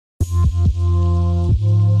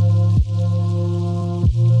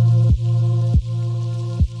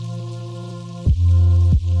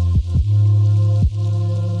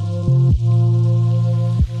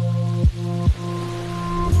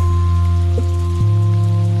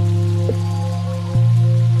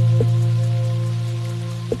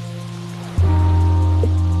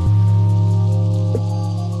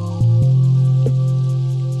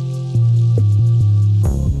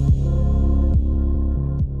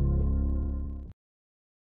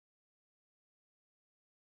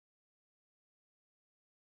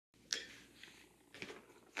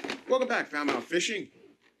Welcome back, Found Mount Fishing.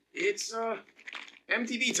 It's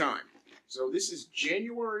MTB time. So this is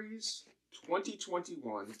January's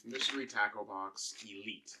 2021 Mystery Tackle Box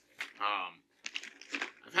Elite.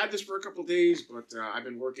 I've had this for a couple days, but I've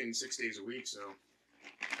been working 6 days a week, so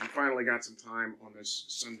I finally got some time on this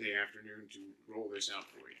Sunday afternoon to roll this out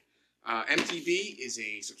for you. MTB is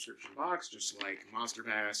a subscription box, just like Monster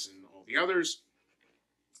Bass and all the others.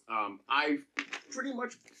 I've pretty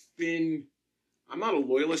much been... I'm not a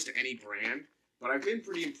loyalist to any brand, but I've been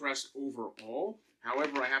pretty impressed overall.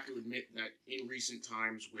 However, I have to admit that in recent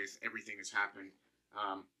times, with everything that's happened,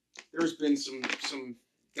 there's been some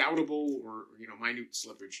doubtable or minute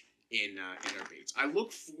slippage in their baits. I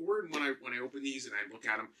look forward when I open these and I look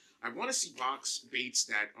at them. I want to see box baits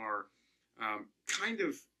that are kind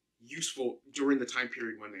of useful during the time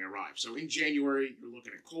period when they arrive. So in January, you're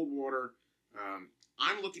looking at cold water.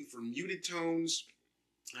 I'm looking for muted tones.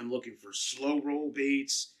 I'm looking for slow roll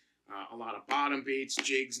baits, a lot of bottom baits,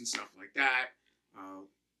 jigs and stuff like that.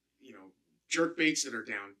 Jerk baits that are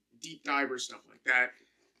down deep divers, stuff like that.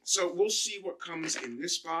 So we'll see what comes in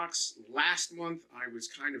this box. Last month I was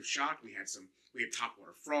kind of shocked. We had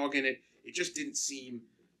topwater frog in it. It just didn't seem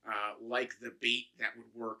like the bait that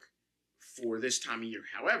would work for this time of year.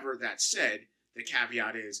 However, that said, the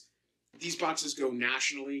caveat is these boxes go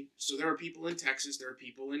nationally. So there are people in Texas, there are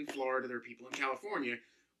people in Florida, there are people in California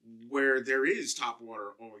where there is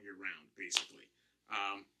topwater all year round, basically.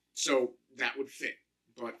 So that would fit.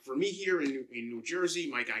 But for me here in New Jersey,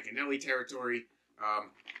 Mike Iaconelli territory,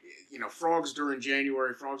 frogs during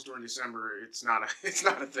January, frogs during December, it's not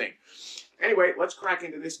a thing. Anyway, let's crack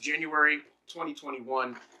into this January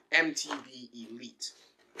 2021 MTB Elite.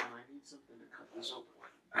 I need something to cut this open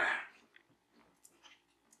with.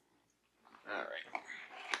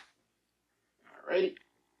 Alrighty.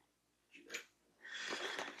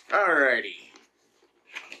 Alrighty.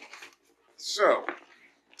 So,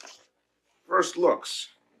 first looks.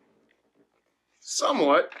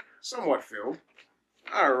 Somewhat filled.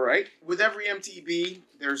 Alright. With every MTB,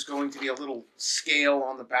 there's going to be a little scale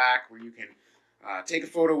on the back where you can take a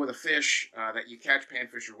photo with a fish that you catch,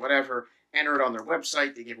 panfish or whatever, enter it on their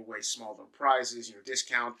website. They give away small little prizes,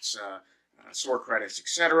 discounts, store credits,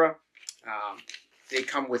 etc. They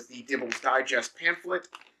come with the Dibbles Digest pamphlet.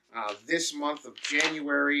 This month of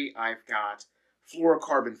January, I've got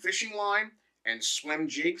Fluorocarbon Fishing Line and Swim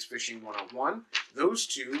Jigs Fishing 101. Those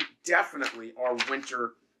two definitely are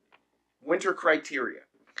winter criteria.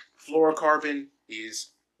 Fluorocarbon is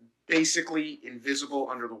basically invisible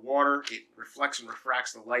under the water. It reflects and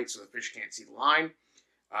refracts the light so the fish can't see the line.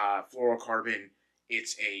 Fluorocarbon,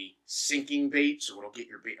 it's a sinking bait, so it'll get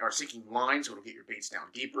your bait, or sinking line, so it'll get your baits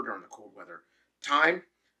down deeper during the cold weather time.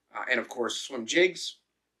 And of course, swim jigs.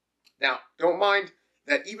 Now, don't mind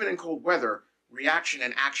that even in cold weather, reaction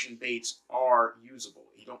and action baits are usable.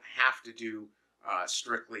 You don't have to do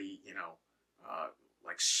strictly,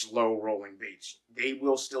 like slow rolling baits. They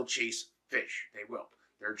will still chase fish. They will.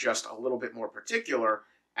 They're just a little bit more particular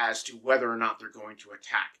as to whether or not they're going to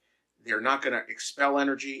attack. They're not going to expel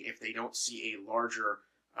energy if they don't see a larger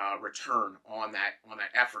return on that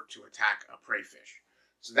effort to attack a prey fish.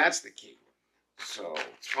 So that's the key. So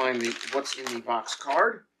let's find what's in the box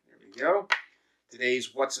card. There we go.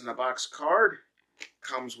 Today's what's in the box card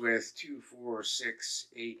comes with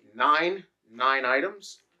 9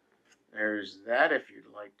 items. There's that if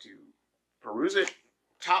you'd like to peruse it.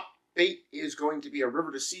 Top bait is going to be a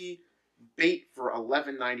River to Sea bait for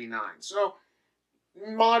 $11.99. So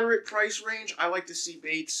moderate price range. I like to see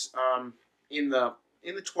baits in the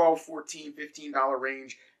 $12, $14, $15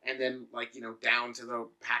 range, and then down to the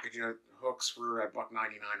package of hooks for $1.99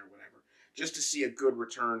 or whatever, just to see a good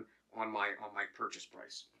return on my purchase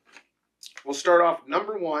price. We'll start off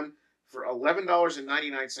number one for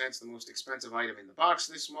 $11.99, the most expensive item in the box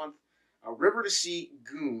this month, a River to Sea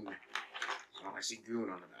GOON. Oh, I see GOON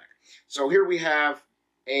on the back. So here we have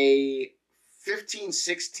a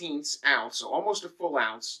 15/16 ounce, so almost a full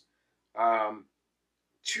ounce,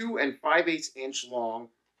 2 5/8 inch long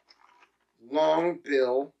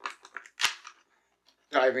bill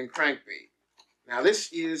diving crankbait. Now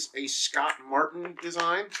this is a Scott Martin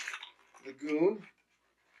design, the GOON.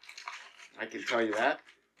 I can tell you that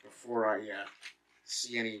before I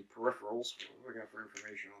see any peripherals. What do we got for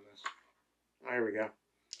information on this? Oh, here we go.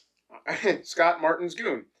 Scott Martin's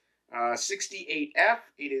GOON. 68F.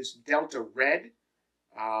 It is Delta Red.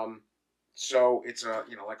 So it's a,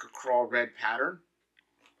 like a Craw red pattern.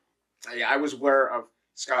 I was aware of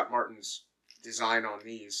Scott Martin's design on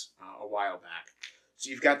these a while back. So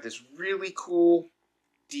you've got this really cool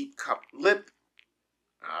deep cup lip.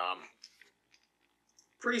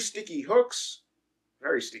 Pretty sticky hooks.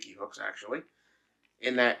 Very sticky hooks, actually.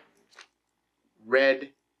 In that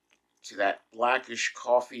red to that blackish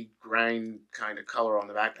coffee grind kind of color on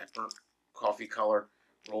the back. That burnt coffee color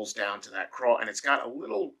rolls down to that crawl. And it's got a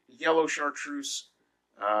little yellow chartreuse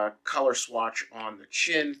color swatch on the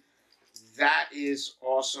chin. That is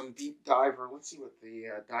awesome. Deep diver. Let's see what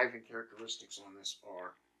the diving characteristics on this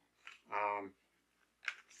are.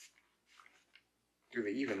 Do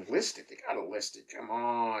they even list it? They gotta list it. Come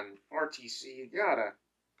on, RTC, you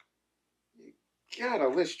gotta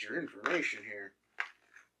list your information here.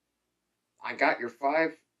 I got your 2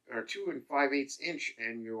 5/8 inch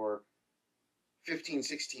and your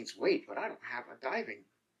 15/16 weight, but I don't have a diving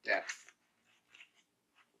depth.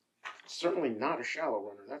 Certainly not a shallow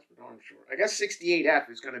runner, that's for darn sure. I guess 68F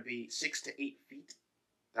is going to be 6 to 8 feet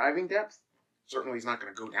diving depth. Certainly is not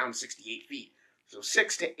going to go down 68 feet. So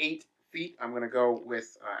 6 to 8 feet, I'm going to go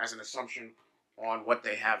with as an assumption on what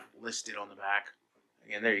they have listed on the back.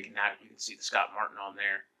 Again, there you can see the Scott Martin on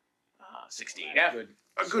there. 68F,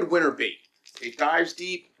 a good winter bait. It dives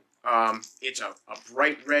deep. It's a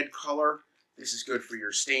bright red color. This is good for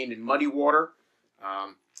your stained and muddy water.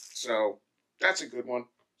 So that's a good one.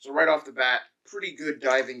 So right off the bat, pretty good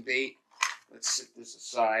diving bait. Let's set this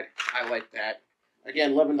aside. I like that.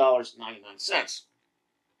 Again, $11.99.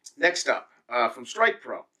 Next up, from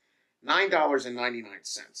StrikePRO,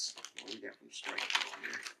 $9.99. What do we got from StrikePRO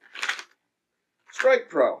here?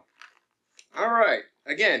 StrikePRO. All right.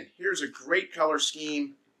 Again, here's a great color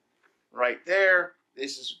scheme right there.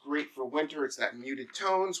 This is great for winter. It's that muted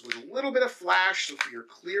tones with a little bit of flash. So for your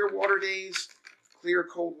clear water days, clear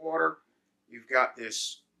cold water, you've got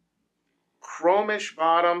this chromish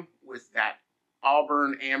bottom with that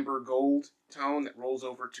auburn amber gold tone that rolls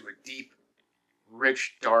over to a deep,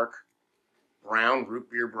 rich, dark brown, root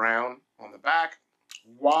beer brown on the back.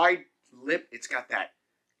 Wide lip. It's got that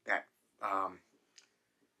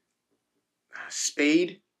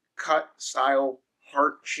spade cut style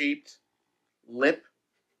heart-shaped lip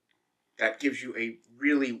that gives you a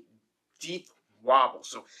really deep wobble.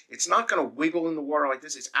 So it's not going to wiggle in the water like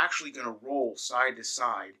this. It's actually going to roll side to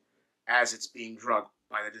side as it's being drugged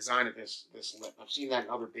by the design of this lip. I've seen that in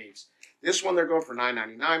other baits. This one they're going for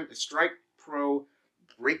 $9.99. The StrikePRO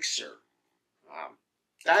Breakster.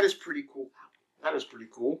 That is pretty cool. That is pretty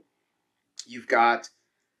cool. You've got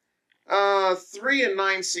 3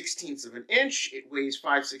 9/16 of an inch. It weighs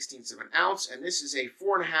 5/16 of an ounce, and this is a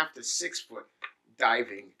 4.5 to 6 foot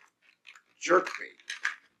diving jerkbait.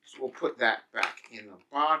 So we'll put that back in the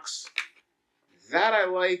box. That I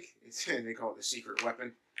like. They call it the secret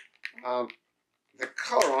weapon. The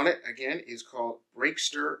color on it, again, is called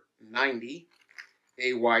Breakster 90.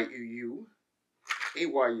 AYUU.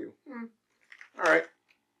 AYU. All right.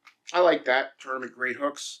 I like that. Tournament grade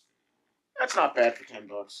hooks. That's not bad for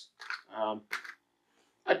 $10.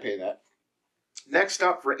 I'd pay that. Next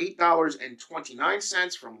up, for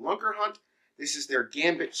 $8.29 from LunkerHunt, this is their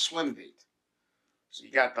Gamit swim bait. So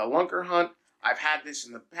you got the LunkerHunt. I've had this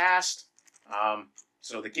in the past.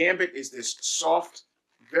 So the Gamit is this soft,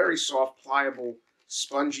 very soft, pliable,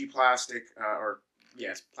 spongy plastic,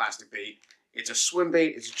 plastic bait. It's a swim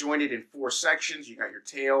bait. It's jointed in 4 sections. You got your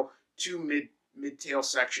tail, 2 mid-tail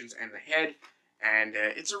sections, and the head. And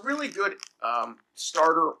it's a really good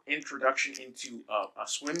starter introduction into a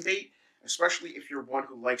swim bait, especially if you're one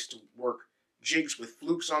who likes to work jigs with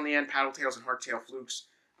flukes on the end, paddle tails and hardtail flukes.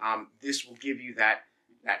 This will give you that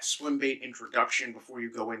swim bait introduction before you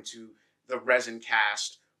go into the resin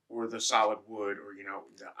cast or the solid wood or,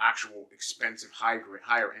 the actual expensive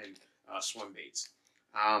higher end swim baits.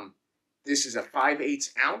 This is a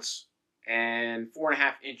 5/8 ounce and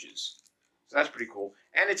 4.5 inches. So that's pretty cool.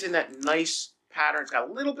 And it's in that nice pattern. It's got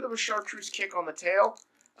a little bit of a chartreuse kick on the tail,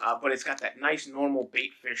 but it's got that nice normal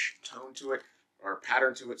bait fish tone to it, or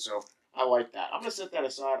pattern to it, so I like that. I'm going to set that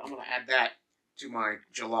aside. I'm going to add that to my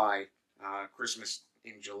July, Christmas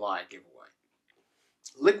in July giveaway.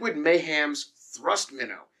 Liquid Mayhem's Thrust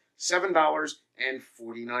Minnow,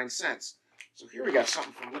 $7.49. So here we got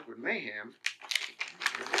something from Liquid Mayhem.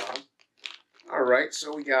 All right,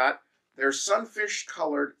 so we got their Sunfish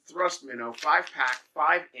Colored Thrust Minnow 5-pack,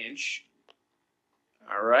 5-inch.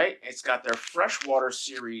 All right. It's got their Freshwater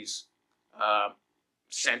Series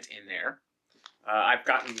scent in there. I've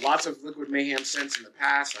gotten lots of Liquid Mayhem scents in the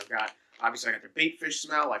past. Obviously, I got the bait fish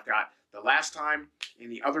smell. I've got the last time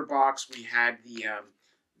in the other box we had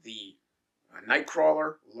the night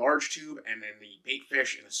crawler large tube, and then the bait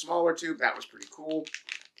fish in a smaller tube. That was pretty cool.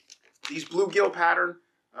 These bluegill pattern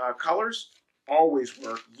colors always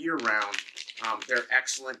work year round. They're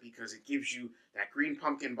excellent because it gives you that green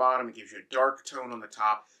pumpkin bottom. It gives you a dark tone on the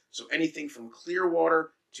top. So anything from clear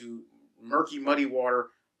water to murky, muddy water,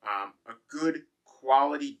 a good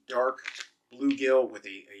quality dark bluegill with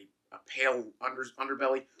a pale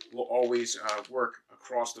underbelly will always work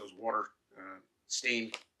across those water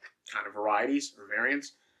stained kind of varieties or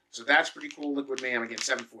variants. So that's pretty cool. Liquid Mayhem, again,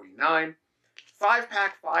 $7.49.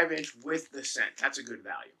 5-pack, 5-inch with the scent. That's a good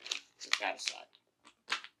value. Set that aside.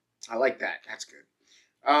 I like that. That's good.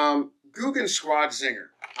 Googan Squad Zinger.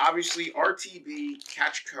 Obviously, RTB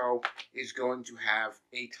Catch Co. is going to have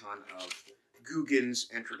a ton of Googan's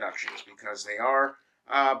introductions because they are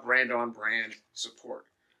brand-on-brand support.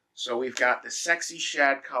 So we've got the sexy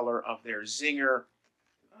shad color of their Zinger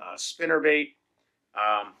spinnerbait.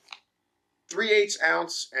 3/8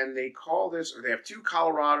 ounce, and they call this, or they have two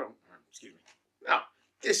Colorado, excuse me, no,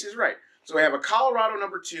 this is right. So we have a Colorado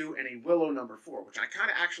number 2 and a Willow number 4, which I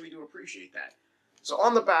kind of actually do appreciate that. So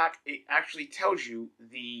on the back, it actually tells you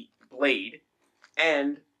the blade,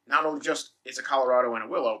 and not only just it's a Colorado and a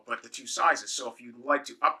Willow, but the two sizes. So if you'd like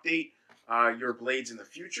to update your blades in the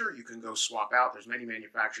future, you can go swap out. There's many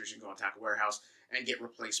manufacturers. You can go on Tackle Warehouse and get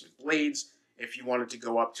replacement blades. If you wanted to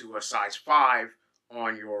go up to a size 5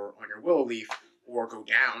 on your willow leaf, or go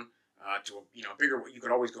down to a bigger, you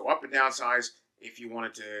could always go up and down size if you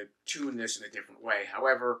wanted to tune this in a different way.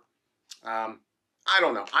 However, I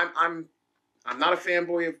don't know. I'm not a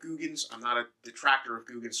fanboy of Googan's. I'm not a detractor of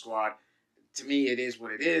Googan Squad. To me, it is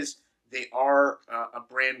what it is. They are a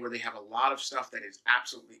brand where they have a lot of stuff that is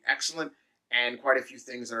absolutely excellent, and quite a few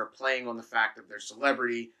things that are playing on the fact of their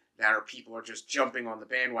celebrity, that people are just jumping on the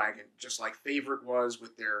bandwagon, just like Favorite was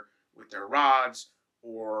with their rods,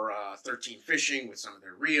 or 13 Fishing with some of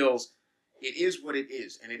their reels. It is what it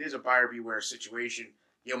is, and it is a buyer beware situation.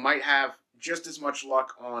 You might have just as much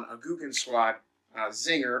luck on a Googan Squad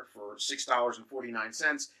Zinger for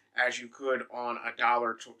 $6.49 as you could on a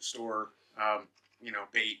dollar store,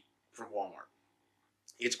 bait from Walmart.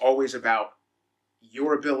 It's always about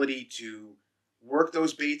your ability to work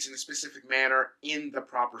those baits in a specific manner in the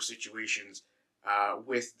proper situations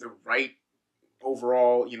with the right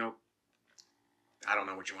overall, I don't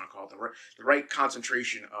know what you want to call it, the right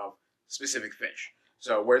concentration of specific fish.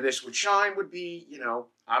 So where this would shine would be,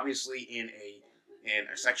 obviously in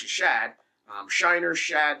a section shad, shiners,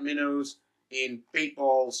 shad, minnows, in bait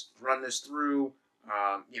balls, run this through,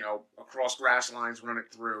 across grass lines, run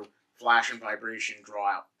it through, flash and vibration, draw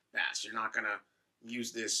out bass. You're not going to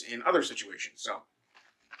use this in other situations. So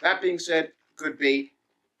that being said, good bait.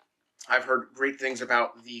 I've heard great things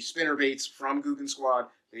about the spinner baits from Googan Squad.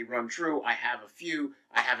 They run true. I have a few.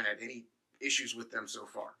 I haven't had any issues with them so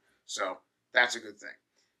far. So that's a good thing.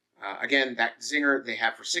 Again, that Zinger they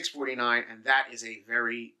have for $6.49, and that is a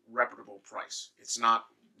very reputable price.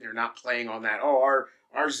 They're not playing on that. Oh, our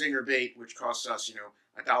Zinger bait, which costs us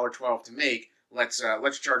 $1.12 to make, let's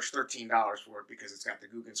charge $13 for it because it's got the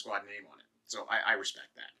Googan Squad name on it. So I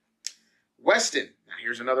respect that. Westin. Now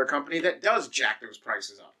here's another company that does jack those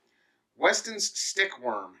prices up. Westin's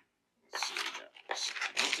Stickworm. Let's see.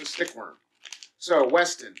 What's a stickworm? So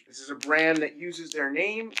Westin, this is a brand that uses their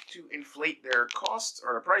name to inflate their costs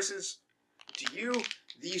or the prices to you.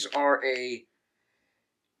 These are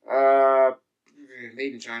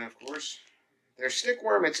made in China, of course. Their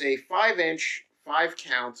stickworm, it's a 5-inch,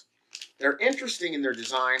 5-count. They're interesting in their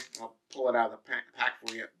design. I'll pull it out of the pack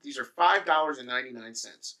for you. These are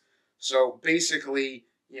 $5.99. So basically,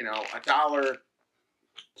 $1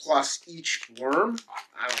 plus each worm.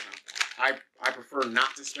 I don't know. I prefer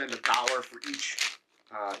not to spend $1 for each,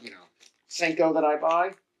 Senko that I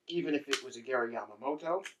buy, even if it was a Gary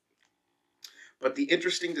Yamamoto. But the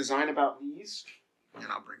interesting design about these, and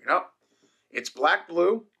I'll bring it up, it's black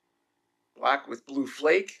with blue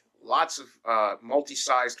flake, lots of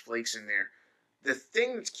multi-sized flakes in there. The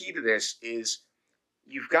thing that's key to this is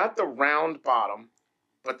you've got the round bottom,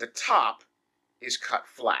 but the top is cut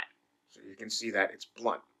flat. So you can see that it's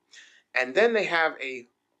blunt. And then they have a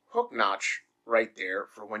hook notch right there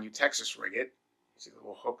for when you Texas rig it. See the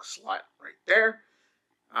little hook slot right there.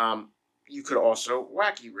 You could also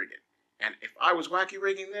wacky rig it. And if I was wacky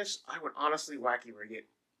rigging this, I would honestly wacky rig it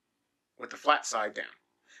with the flat side down.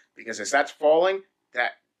 because as that's falling,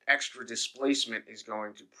 that extra displacement is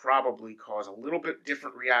going to probably cause a little bit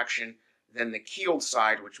different reaction than the keeled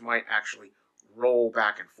side, which might actually roll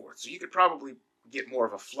back and forth. So you could probably get more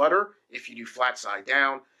of a flutter if you do flat side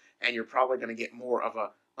down, and you're probably going to get more of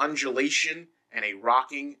a undulation and a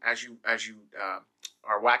rocking as you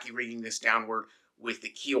are wacky rigging this downward with the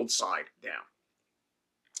keeled side down.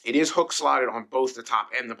 It is hook slotted on both the top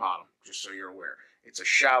and the bottom, just so you're aware. It's a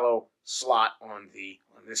shallow slot on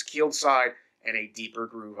this keeled side and a deeper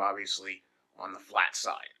groove, obviously, on the flat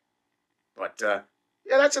side. But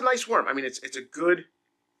yeah, that's a nice worm. I mean, it's a good,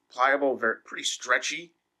 pliable, pretty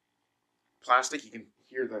stretchy plastic. You can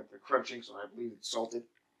hear the crunching, so I believe it's salted.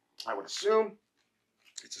 I would assume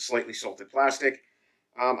it's a slightly salted plastic.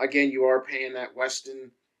 Again, you are paying that Westin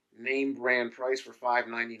name brand price for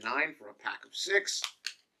 $5.99 for a pack of 6.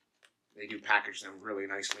 They do package them really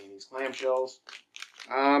nicely in these clamshells.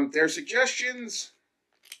 Their suggestions,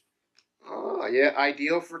 yeah,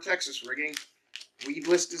 ideal for Texas rigging.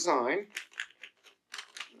 Weedless design.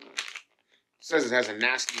 Says it has a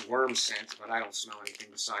nasty worm scent, but I don't smell anything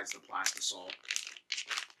besides the plastisol.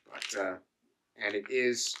 But and it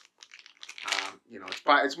is, you know,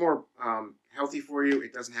 it's more healthy for you.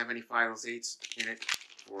 It doesn't have any phthalates in it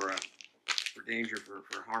for danger for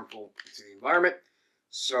harmful to the environment.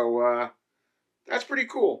 So that's pretty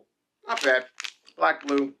cool. Not bad. Black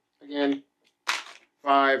blue again,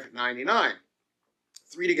 $5.99.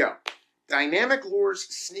 3 to go. Dynamic Lures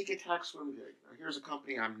Sneak Attack Swim Jig. Now here's a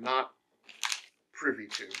company I'm not privy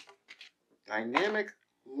to. Dynamic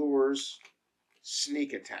Lures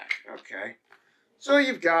Sneak Attack. Okay. So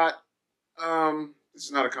you've got, this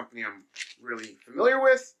is not a company I'm really familiar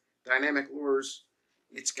with. Dynamic Lures.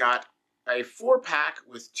 It's got a 4-pack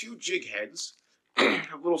with 2 jig heads. A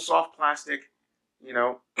little soft plastic, you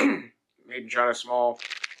know, made in China, small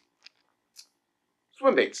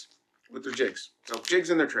swim baits with their jigs. So jigs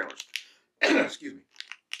in their trailers. Excuse me.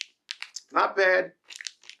 Not bad.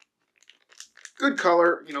 Good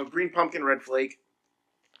color, you know, green pumpkin, red flake.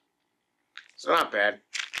 So not bad.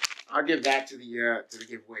 I'll give that to the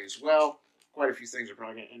giveaway as well. Quite a few things are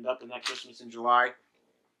probably going to end up in that Christmas in July.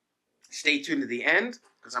 Stay tuned to the end,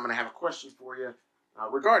 because I'm going to have a question for you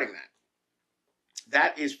regarding that.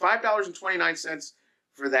 That is $5.29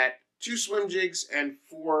 for that 2 swim jigs and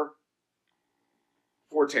 4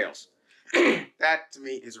 tails. That, to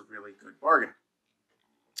me, is a really good bargain.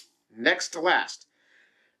 Next to last.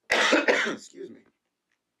 Excuse me.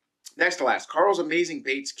 Next to last, Karl's Amazing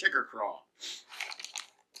Baits Kicker Craw.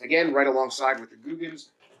 Again, right alongside with the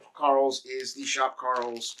Googans. Karl's is the Shop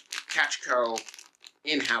Karl's Catch Co.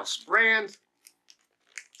 in-house brand.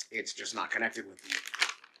 It's just not connected with the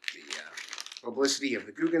publicity of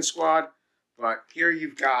the Googan squad. But here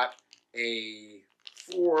you've got a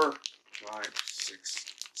 4, 5, 6,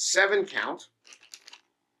 7 count.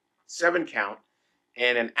 7 count.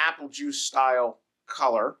 And an apple juice style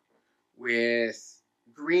color with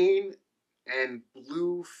green and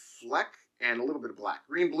blue fleck and a little bit of black.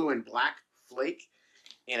 Green, blue, and black flake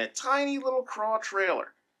in a tiny little Craw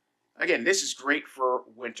trailer. Again, this is great for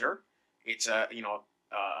winter. It's a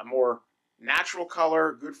more natural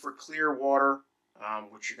color, good for clear water,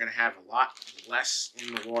 which you're going to have a lot less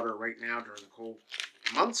in the water right now during the cold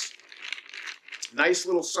months. Nice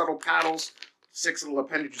little subtle paddles, 6 little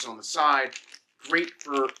appendages on the side. Great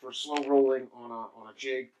for slow rolling on a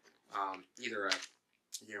jig, either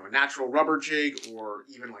a natural rubber jig or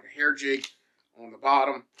even like a hair jig on the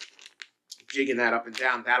bottom. Jigging that up and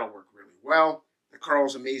down, that'll work really well. The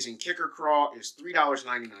Karl's Amazing Kicker Craw is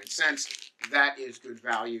 $3.99. That is good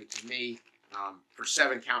value to me. For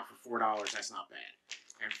 7 count for $4, that's not bad.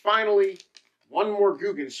 And finally, one more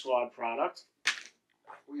Googan Squad product.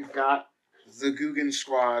 We've got the Googan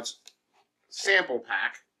Squad's sample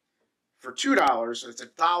pack for $2. So it's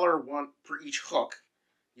 $1 per each hook.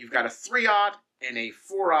 You've got a 3/0 and a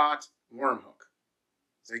 4/0 worm hook.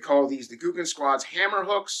 So they call these the Googan Squad's hammer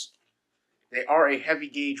hooks. They are a heavy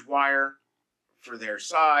gauge wire for their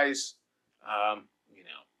size.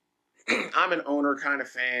 I'm an owner kind of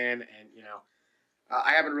fan, and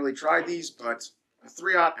I haven't really tried these, but a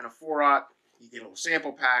 3/0 and a 4/0, you get a little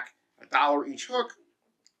sample pack, $1 each hook.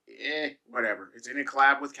 Whatever. It's in a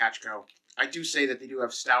collab with Catch Co. I do say that they do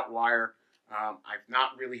have stout wire. I've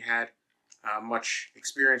not really had much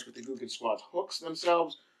experience with the Googan Squad's hooks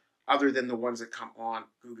themselves, other than the ones that come on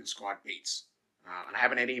Googan Squad baits. And I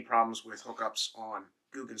haven't had any problems with hookups on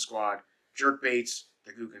Googan Squad jerk baits,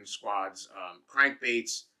 the Googan Squad's crank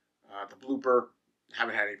baits, the blooper.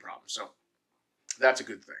 Haven't had any problems. So that's a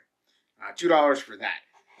good thing. $2 for that.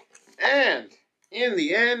 And in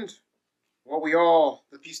the end,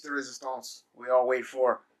 the piece de resistance we all wait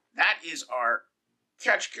for, that is our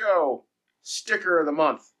Catch Go sticker of the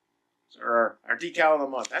month. Or our decal of the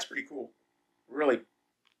month. That's pretty cool. Really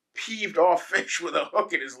peeved off fish with a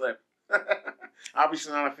hook in his lip.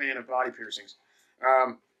 Obviously not a fan of body piercings.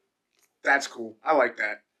 That's cool. I like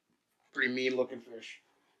that. Pretty mean looking fish.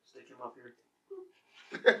 Stick him up here.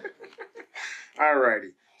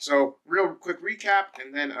 Alrighty. So real quick recap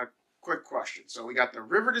and then a quick question. So we got the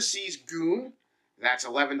River to Seas Goon. That's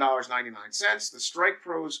 $11.99. The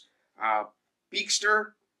StrikePRO's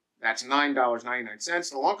Breakster. That's $9.99.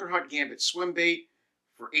 The LunkerHunt Gamit Swimbait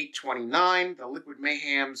for $8.29. The Liquid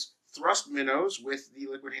Mayhem's Thrust Minnows with the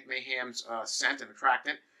Liquid Mayhem's scent and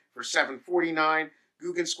attractant for $7.49.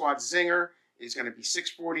 Googan Squad Zinger is going to be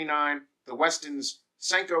 $6.49. The Westin's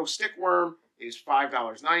Senko Stickworm is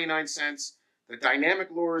 $5.99. The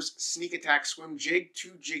Dynamic Lures Sneak Attack Swim Jig,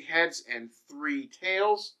 2 jig heads and 4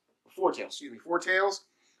 tails, for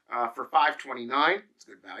 $5.29. It's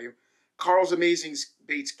good value. Karl's Amazing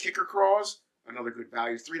Baits Kicker Craws, another good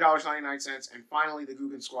value, $3.99. And finally, the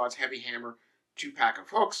Googan Squad's Heavy Hammer 2-pack of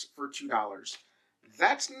hooks for $2.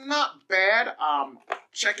 That's not bad.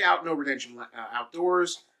 Check out No Redemption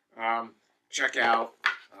Outdoors. Check out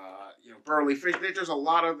Burley Fish. There's a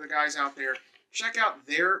lot of the guys out there. Check out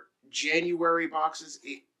their January boxes.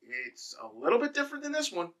 It's a little bit different than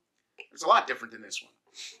this one. It's a lot different than this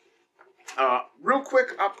one. Real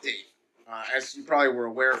quick update. As you probably were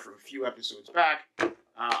aware from a few episodes back,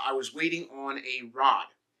 I was waiting on a rod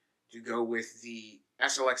to go with the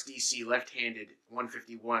SLX-DC left-handed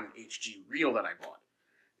 151 HG reel that I bought.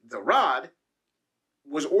 The rod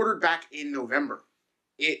was ordered back in November.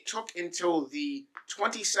 It took until the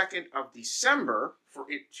 22nd of December for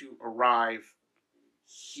it to arrive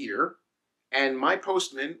here. And my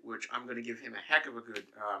postman, which I'm going to give him a heck of a good,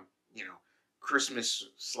 Christmas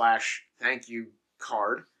 / thank you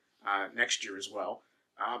card next year as well,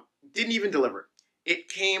 didn't even deliver it. It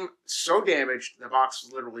came so damaged, the box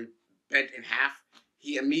was literally bent in half.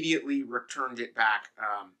 He immediately returned it back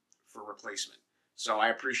for replacement. So I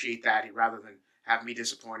appreciate that. Rather than have me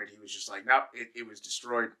disappointed, he was just like, nope, it was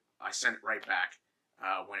destroyed. I sent it right back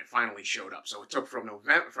when it finally showed up. So it took from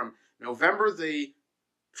November the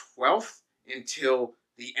 12th until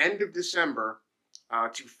the end of December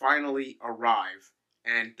to finally arrive.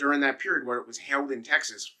 And during that period where it was held in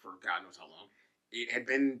Texas for God knows how long, it had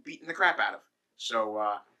been beaten the crap out of.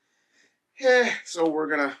 So, so we're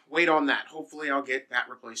going to wait on that. Hopefully I'll get that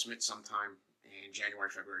replacement sometime in January,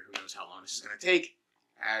 February. Who knows how long this is going to take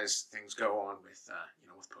as things go on with,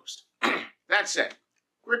 with post. That said,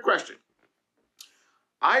 quick question.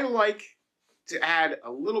 I like to add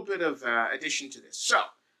a little bit of addition to this. So,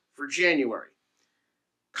 for January,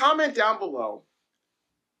 comment down below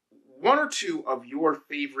 1 or 2 of your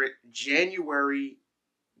favorite January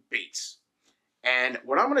baits. And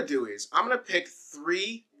what I'm going to do is I'm going to pick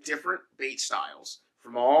 3 different bait styles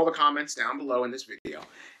from all the comments down below in this video.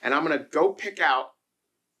 And I'm going to go pick out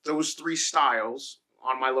those 3 styles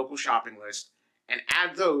on my local shopping list and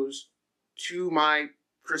add those to my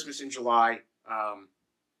Christmas in July,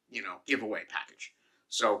 giveaway package.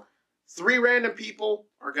 So 3 random people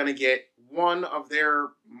are going to get one of their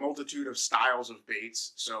multitude of styles of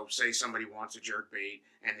baits. So say somebody wants a jerk bait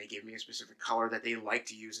and they give me a specific color that they like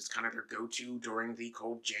to use. It's kind of their go-to during the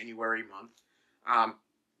cold January month.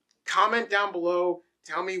 Comment down below.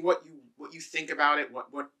 Tell me what you think about it,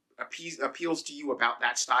 what appeals to you about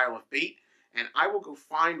that style of bait. And I will go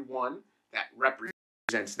find one that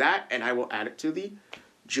represents that, and I will add it to the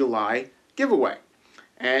July giveaway.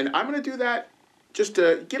 And I'm going to do that just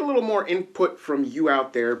to get a little more input from you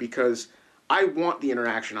out there because I want the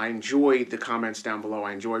interaction. I enjoy the comments down below.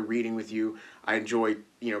 I enjoy reading with you. I enjoy,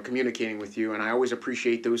 communicating with you. And I always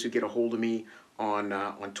appreciate those who get a hold of me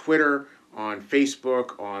on Twitter, on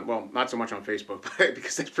Facebook, well, not so much on Facebook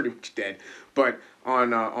because that's pretty much dead, but on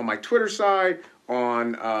my Twitter side,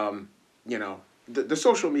 on the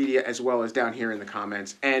social media, as well as down here in the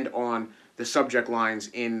comments and on the subject lines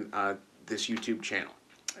in this YouTube channel.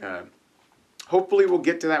 Hopefully we'll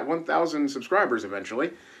get to that 1,000 subscribers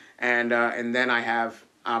eventually, and then I have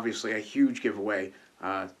obviously a huge giveaway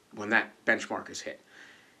when that benchmark is hit.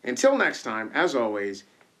 Until next time, as always,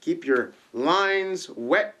 keep your lines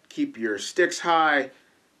wet, keep your sticks high.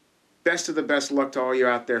 Best of the best luck to all you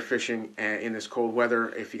out there fishing in this cold weather.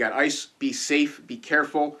 If you got ice, be safe, be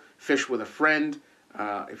careful, fish with a friend.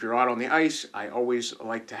 If you're out on the ice, I always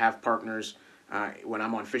like to have partners when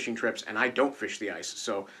I'm on fishing trips, and I don't fish the ice.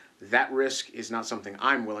 So that risk is not something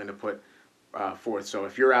I'm willing to put forth. So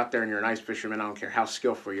if you're out there and you're an ice fisherman, I don't care how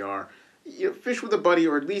skillful you are, fish with a buddy,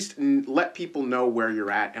 or at least let people know where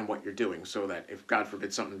you're at and what you're doing so that if, God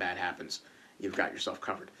forbid, something bad happens, you've got yourself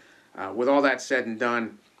covered. With all that said and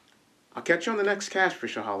done, I'll catch you on the next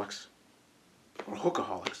Catfishaholics. Or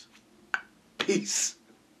Hookaholics. Peace.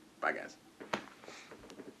 Bye, guys.